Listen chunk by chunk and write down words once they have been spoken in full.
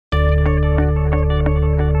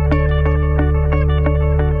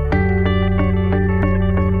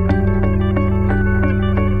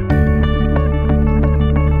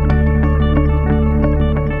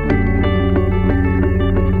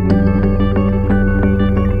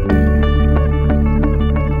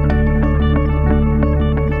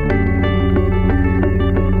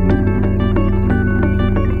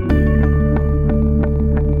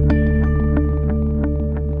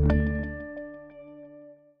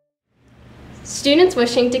Students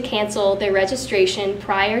wishing to cancel their registration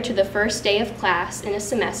prior to the first day of class in a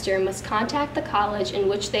semester must contact the college in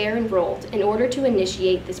which they are enrolled in order to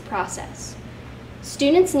initiate this process.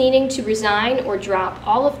 Students needing to resign or drop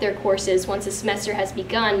all of their courses once a semester has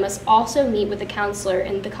begun must also meet with a counselor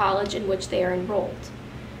in the college in which they are enrolled.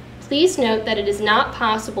 Please note that it is not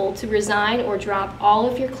possible to resign or drop all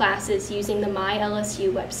of your classes using the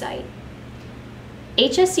MyLSU website.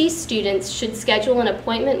 HSE students should schedule an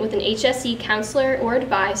appointment with an HSE counselor or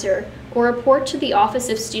advisor or report to the Office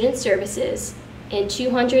of Student Services in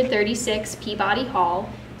 236 Peabody Hall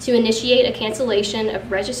to initiate a cancellation of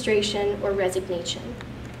registration or resignation.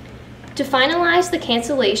 To finalize the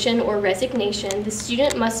cancellation or resignation, the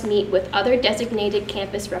student must meet with other designated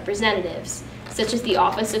campus representatives, such as the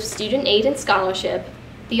Office of Student Aid and Scholarship,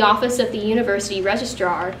 the Office of the University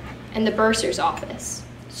Registrar, and the Bursar's Office.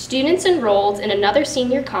 Students enrolled in another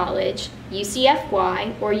senior college,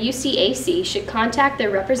 UCFY, or UCAC should contact their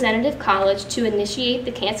representative college to initiate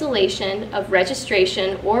the cancellation of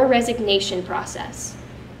registration or resignation process.